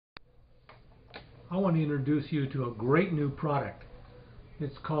I want to introduce you to a great new product.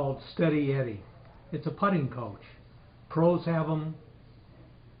 It's called Eddy. It's a putting coach. Pros have them.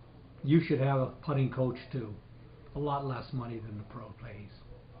 You should have a putting coach too. A lot less money than the pro pays.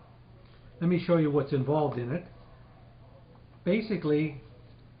 Let me show you what's involved in it. Basically,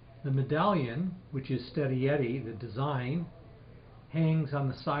 the medallion, which is Eddy, the design, hangs on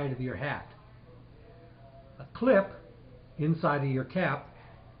the side of your hat. A clip inside of your cap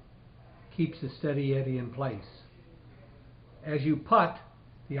keeps the Eddy in place. As you putt,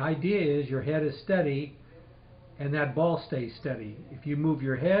 the idea is your head is steady and that ball stays steady. If you move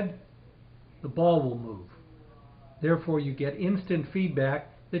your head, the ball will move. Therefore, you get instant feedback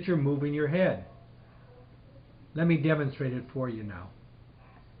that you're moving your head. Let me demonstrate it for you now.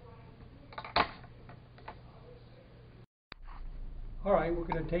 Alright, we're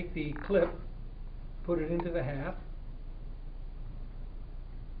going to take the clip, put it into the hat.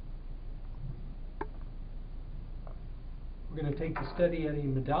 We're going to take the Eddy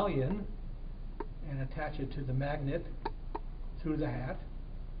medallion and attach it to the magnet through the hat.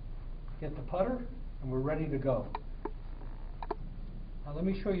 Get the putter, and we're ready to go. Now let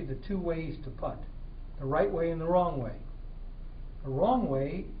me show you the two ways to putt. The right way and the wrong way. The wrong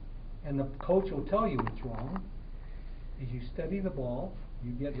way, and the coach will tell you it's wrong, is you steady the ball,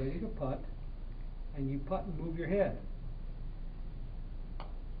 you get ready to putt, and you putt and move your head.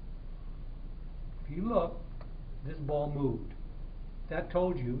 If you look, this ball moved. That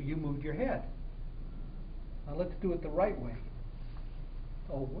told you you moved your head. Now let's do it the right way.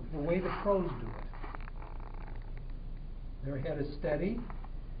 Oh, the way the pros do it. Their head is steady.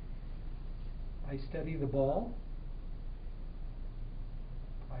 I steady the ball.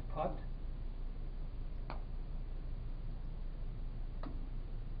 I putt.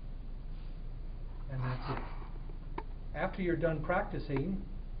 And that's it. After you're done practicing,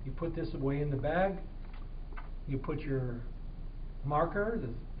 you put this away in the bag. You put your marker, the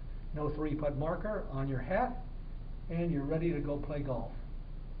no 3-putt marker, on your hat, and you're ready to go play golf.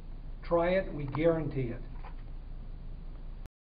 Try it, we guarantee it.